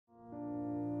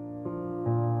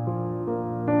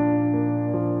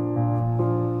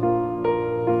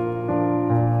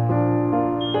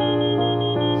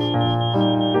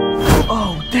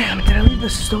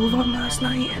stove on last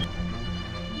night?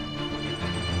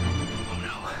 Oh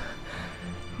no.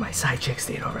 My side chick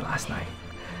stayed over last night.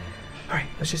 All right,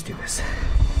 let's just do this.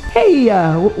 Hey,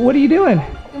 what are you doing?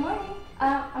 Good morning.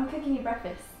 I'm cooking you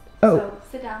breakfast. Oh. So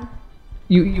sit down.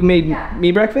 You made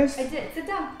me breakfast? I did. Sit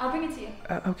down. I'll bring it to you.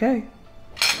 Okay.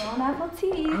 Bon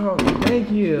appetit. Oh,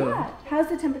 thank you. Yeah. How's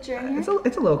the temperature in here?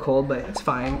 It's a little cold, but it's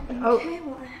fine. Okay,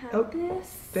 well I have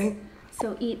this.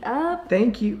 So eat up.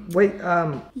 Thank you. Wait,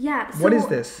 yeah. So what is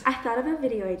this? I thought of a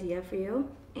video idea for you,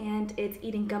 and it's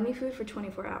eating gummy food for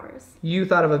 24 hours. You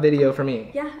thought of a video for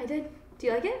me? Yeah, I did. Do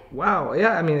you like it? Wow,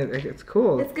 yeah, I mean, it's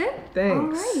cool. It's good?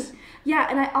 Thanks. All right. Yeah,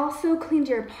 and I also cleaned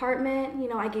your apartment. You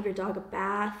know, I gave your dog a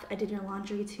bath. I did your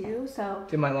laundry too, so.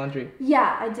 Did my laundry?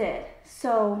 Yeah, I did.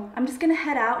 So I'm just gonna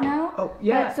head out now. Oh,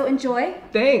 yeah. But, so enjoy.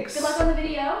 Thanks. Good luck on the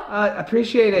video.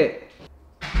 Appreciate it.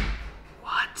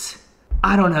 What?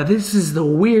 I don't know, this is the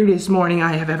weirdest morning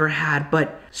I have ever had,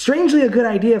 but strangely a good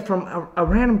idea from a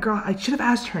random girl. I should have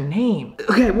asked her name.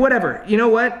 Okay, whatever. You know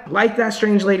what? Like that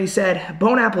strange lady said,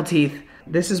 bone apple teeth.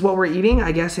 This is what we're eating.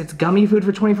 I guess it's gummy food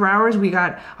for 24 hours. We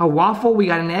got a waffle, we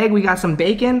got an egg, we got some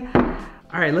bacon.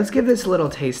 All right, let's give this a little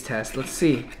taste test. Let's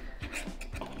see.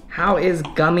 How is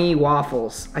gummy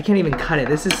waffles? I can't even cut it.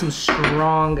 This is some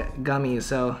strong gummies,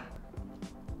 so.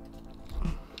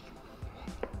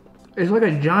 It's like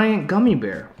a giant gummy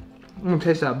bear. I'm gonna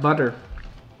taste that butter.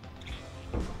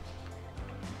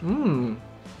 Mmm.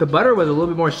 The butter was a little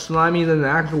bit more slimy than the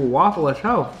actual waffle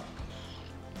itself.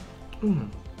 Mmm.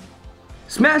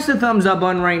 Smash the thumbs up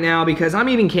button right now because I'm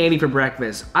eating candy for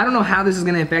breakfast. I don't know how this is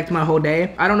gonna affect my whole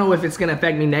day. I don't know if it's gonna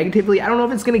affect me negatively. I don't know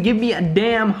if it's gonna give me a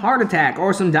damn heart attack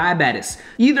or some diabetes.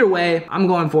 Either way, I'm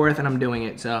going forth and I'm doing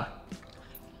it, so.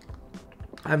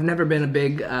 I've never been a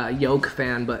big yolk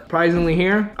fan, but surprisingly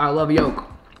here, I love yolk.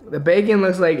 The bacon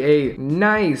looks like a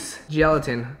nice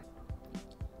gelatin.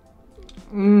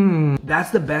 Mmm,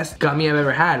 that's the best gummy I've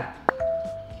ever had.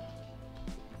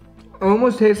 It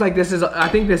almost tastes like this is, I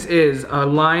think this is a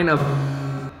line of,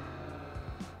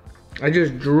 I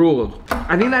just drooled.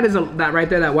 I think that is, that right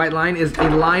there, that white line is a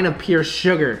line of pure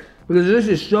sugar. Because this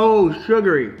is so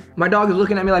sugary. My dog is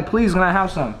looking at me like, please, can I have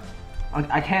some?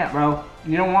 I can't, bro.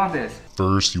 You don't want this.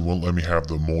 First, you won't let me have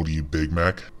the moldy Big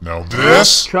Mac. Now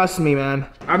this? Trust me, man.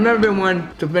 I've never been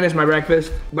one to finish my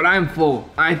breakfast, but I'm full.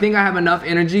 I think I have enough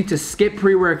energy to skip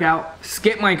pre-workout,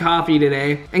 skip my coffee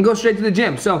today, and go straight to the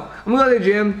gym. So I'm gonna go to the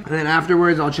gym, and then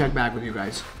afterwards, I'll check back with you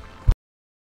guys.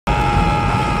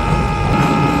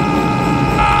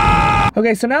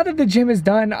 Okay, so now that the gym is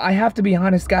done, I have to be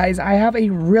honest, guys. I have a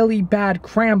really bad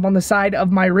cramp on the side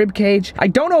of my rib cage. I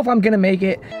don't know if I'm gonna make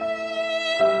it.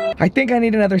 I think I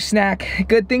need another snack.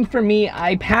 Good thing for me,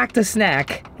 I packed a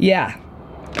snack. Yeah,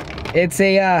 it's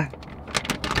a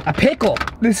pickle.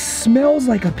 This smells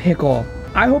like a pickle.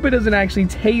 I hope it doesn't actually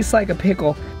taste like a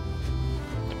pickle.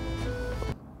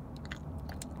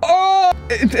 Oh,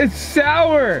 it's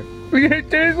sour.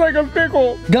 It tastes like a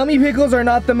pickle. Gummy pickles are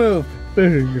not the move.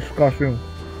 This is disgusting.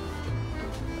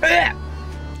 Ugh.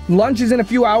 Lunch is in a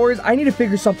few hours. I need to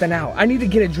figure something out. I need to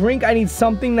get a drink. I need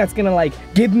something that's gonna like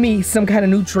give me some kind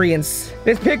of nutrients.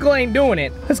 This pickle ain't doing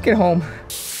it. Let's get home.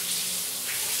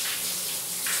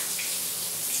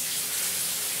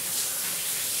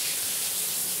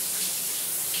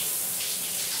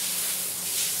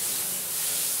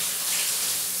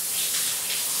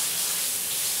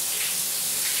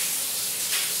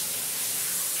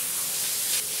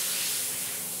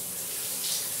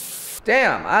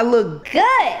 Damn, I look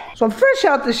good. So I'm fresh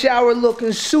out the shower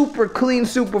looking super clean,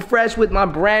 super fresh with my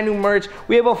brand new merch.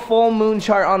 We have a full moon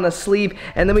chart on the sleeve,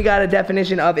 and then we got a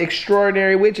definition of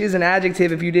extraordinary, which is an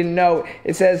adjective if you didn't know.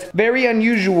 It says very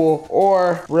unusual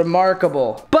or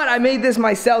remarkable. But I made this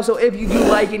myself, so if you do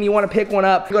like it and you want to pick one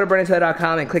up, go to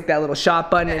BrennenTaylor.com and click that little shop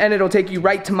button, and it'll take you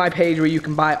right to my page where you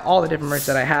can buy all the different merch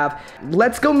that I have.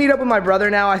 Let's go meet up with my brother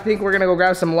now. I think we're gonna go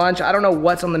grab some lunch. I don't know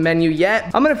what's on the menu yet.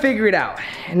 I'm gonna figure it out.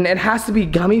 And it has to be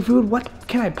gummy food. What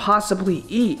can I possibly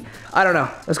eat? I don't know.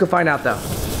 Let's go find out though.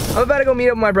 I'm about to go meet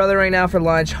up with my brother right now for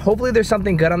lunch. Hopefully there's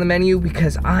something good on the menu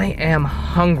because I am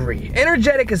hungry.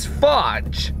 Energetic as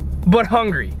fudge, but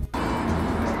hungry.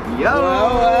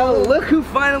 Yo, look who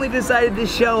finally decided to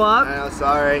show up. I know,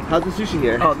 sorry. How's the sushi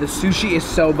here? Oh, the sushi is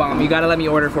so bomb. You gotta let me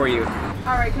order for you.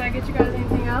 All right, can I get you guys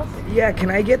anything else? Yeah, can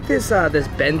I get this this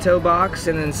bento box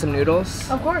and then some noodles?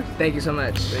 Of course. Thank you so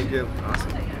much. Thank you.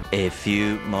 Awesome. A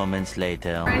few moments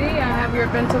later. Ready? I have your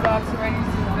bento box ready to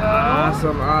go.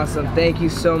 Awesome, awesome. Thank you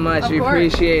so much. We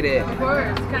appreciate it. Of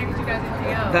course. Can I get you guys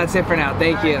anything else? That's it for now.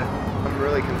 Thank you. I'm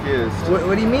really confused.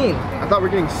 What do you mean? I thought we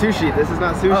were getting sushi. This is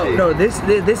not sushi. Oh, no, this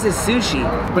is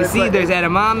sushi. You see, there's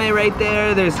edamame right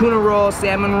there. There's tuna roll,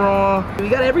 salmon roll. We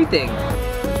got everything.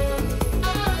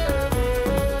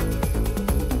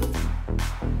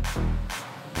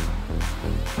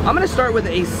 I'm gonna start with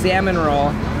a salmon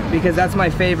roll because that's my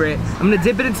favorite. I'm gonna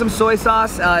dip it in some soy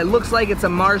sauce. It looks like it's a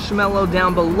marshmallow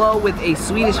down below with a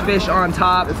Swedish fish on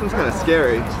top. This one's kind of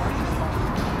scary.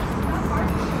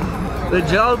 The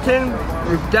gelatin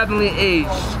is definitely aged.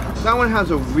 That one has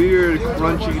a weird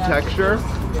crunchy texture.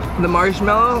 The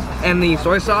marshmallow and the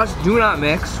soy sauce do not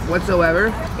mix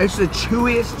whatsoever. It's the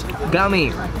chewiest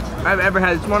gummy I've ever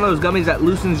had. It's one of those gummies that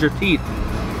loosens your teeth.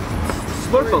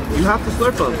 Slurp them. You have to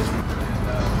slurp them.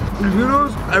 The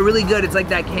noodles are really good. It's like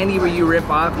that candy where you rip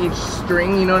off each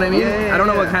string, you know what I mean? Yeah, I don't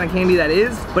know what kind of candy that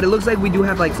is, but it looks like we do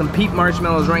have like some peat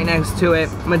marshmallows right next to it.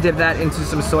 I'm gonna dip that into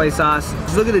some soy sauce.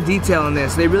 Just look at the detail in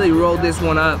this. They really rolled this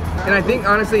one up. And I think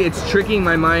honestly it's tricking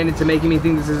my mind into making me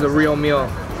think this is a real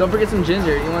meal. Don't forget some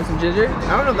ginger. You want some ginger?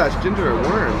 I don't know if that's ginger or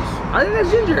worms. I think that's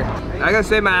ginger. I gotta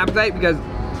save my appetite because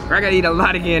I gotta eat a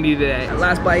lot of candy today.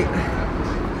 Last bite.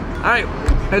 All right,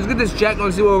 let's get this check and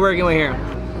let's see what we're working with here.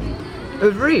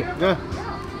 It's free. Yeah.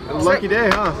 Lucky day,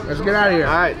 huh? Let's get out of here.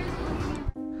 All right.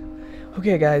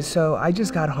 Okay guys, so I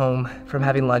just got home from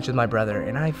having lunch with my brother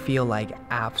and I feel like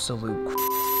absolute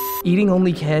Eating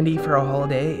only candy for a whole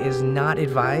day is not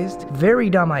advised.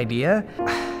 Very dumb idea.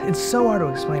 It's so hard to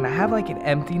explain. I have like an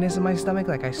emptiness in my stomach,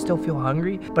 like I still feel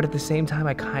hungry, but at the same time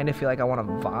I kind of feel like I want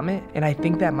to vomit. And I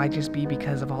think that might just be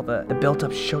because of all the built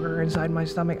up sugar inside my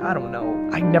stomach. I don't know.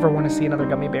 I never want to see another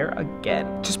gummy bear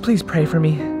again. Just please pray for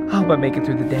me. I hope I make it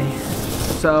through the day.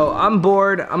 So I'm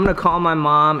bored. I'm gonna call my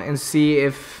mom and see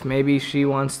if maybe she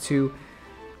wants to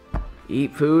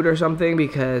eat food or something,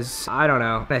 because I don't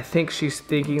know. I think she's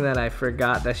thinking that I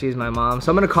forgot that she's my mom.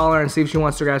 So I'm gonna call her and see if she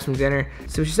wants to grab some dinner.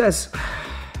 See what she says.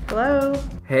 Hello.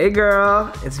 Hey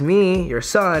girl, it's me, your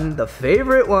son, the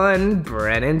favorite one,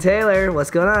 Brennen Taylor.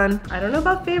 What's going on? I don't know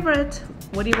about favorite.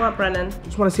 What do you want, Brennen?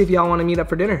 Just wanna see if y'all wanna meet up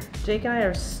for dinner. Jake and I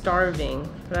are starving,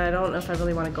 but I don't know if I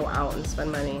really want to go out and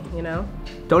spend money, you know?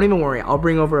 Don't even worry, I'll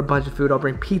bring over a bunch of food. I'll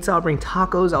bring pizza, I'll bring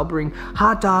tacos, I'll bring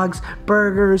hot dogs,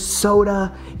 burgers,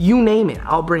 soda, you name it,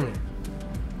 I'll bring it.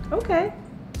 Okay,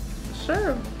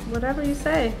 sure, whatever you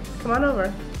say. Come on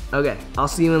over. Okay, I'll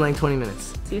see you in like 20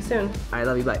 minutes. See you soon. All right,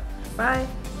 love you, bye. Bye.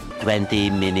 20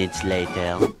 minutes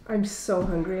later. I'm so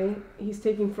hungry. He's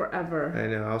taking forever. I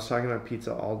know. I was talking about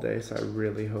pizza all day, so I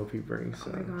really hope he brings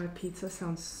some. Oh my god, pizza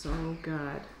sounds so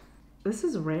good. This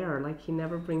is rare, like he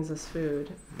never brings us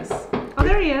food. Oh,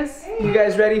 there he is. You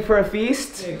guys ready for a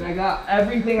feast? I got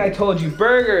everything I told you.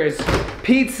 Burgers,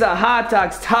 pizza, hot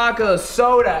dogs, tacos,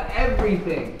 soda,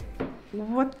 everything.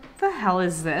 What the hell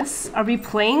is this? Are we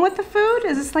playing with the food?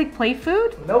 Is this like play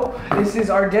food? Nope, this is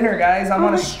our dinner, guys. I'm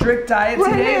on a strict diet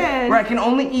today where I can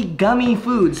only eat gummy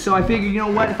foods. So I figured, you know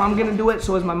what, if I'm gonna do it,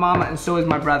 so is my mama and so is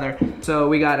my brother. So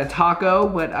we got a taco,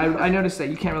 but I noticed that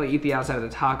you can't really eat the outside of the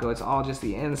taco. It's all just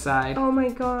the inside. Oh my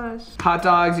gosh. Hot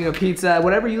dogs, you know, pizza,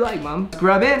 whatever you like, Mom.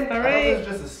 Grub in. All I thought right. this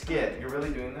was just a skit. You're really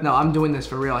doing this? No, I'm doing this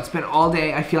for real. It's been all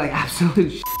day. I feel like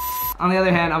absolute shit. On the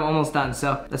other hand, I'm almost done,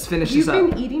 so let's finish You've this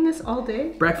up. been eating this all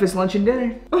day? Breakfast, lunch, and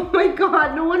dinner. Oh my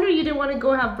god, no wonder you didn't want to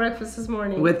go have breakfast this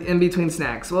morning. With in-between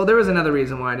snacks. Well, there was another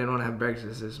reason why I didn't want to have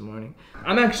breakfast this morning.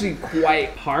 I'm actually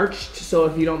quite parched, so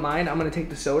if you don't mind, I'm gonna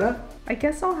take the soda. I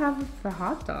guess I'll have the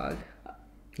hot dog.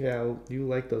 Yeah, you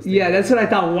like those things. Yeah, that's what I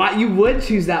thought. Why you would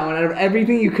choose that one out of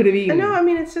everything you could have eaten. No, I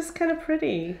mean, it's just kind of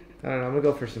pretty. I don't know. I'm gonna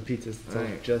go for some pizzas since I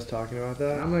was just talking about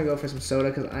that. I'm gonna go for some soda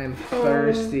because I am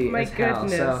thirsty my as hell.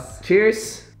 So, goodness.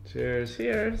 cheers. Cheers.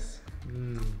 Cheers.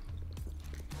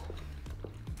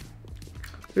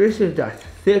 This is the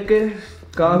thickest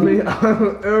coffee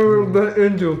I've ever been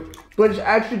into. But it's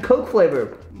actually Coke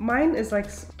flavor. Mine is like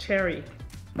cherry.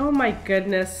 Oh my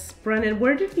goodness. Brennen,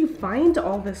 where did you find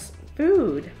all this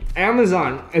food?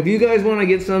 Amazon. If you guys want to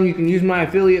get some, you can use my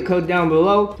affiliate code down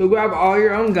below. So grab all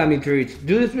your own gummy treats.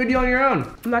 Do this video on your own.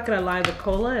 I'm not gonna lie, the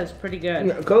cola is pretty good.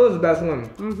 Yeah, Cola's the best one.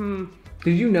 Mm-hmm.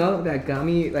 Did you know that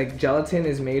gummy, like gelatin,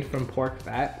 is made from pork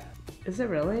fat? Is it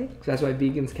really? So that's why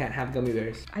vegans can't have gummy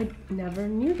bears. I never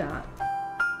knew that.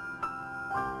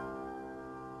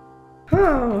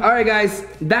 Alright guys,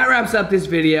 that wraps up this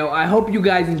video. I hope you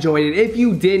guys enjoyed it. If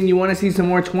you did and you want to see some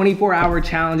more 24-hour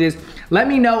challenges, let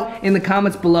me know in the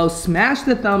comments below. Smash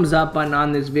the thumbs up button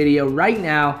on this video right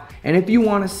now. And if you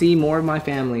want to see more of my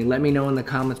family, let me know in the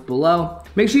comments below.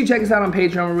 Make sure you check us out on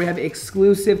Patreon, where we have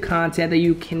exclusive content that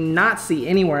you cannot see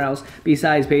anywhere else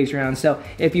besides Patreon. So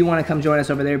if you want to come join us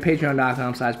over there,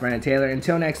 patreon.com/Brennen Taylor.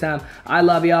 Until next time, I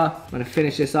love y'all. I'm going to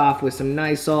finish this off with some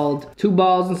nice old 2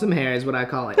 balls and some hair is what I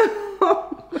call it.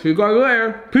 See you guys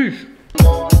later. Peace.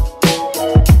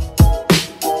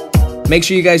 Make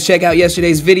sure you guys check out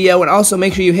yesterday's video, and also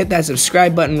make sure you hit that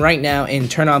subscribe button right now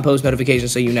and turn on post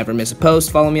notifications so you never miss a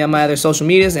post. Follow me on my other social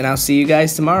medias, and I'll see you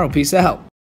guys tomorrow. Peace out.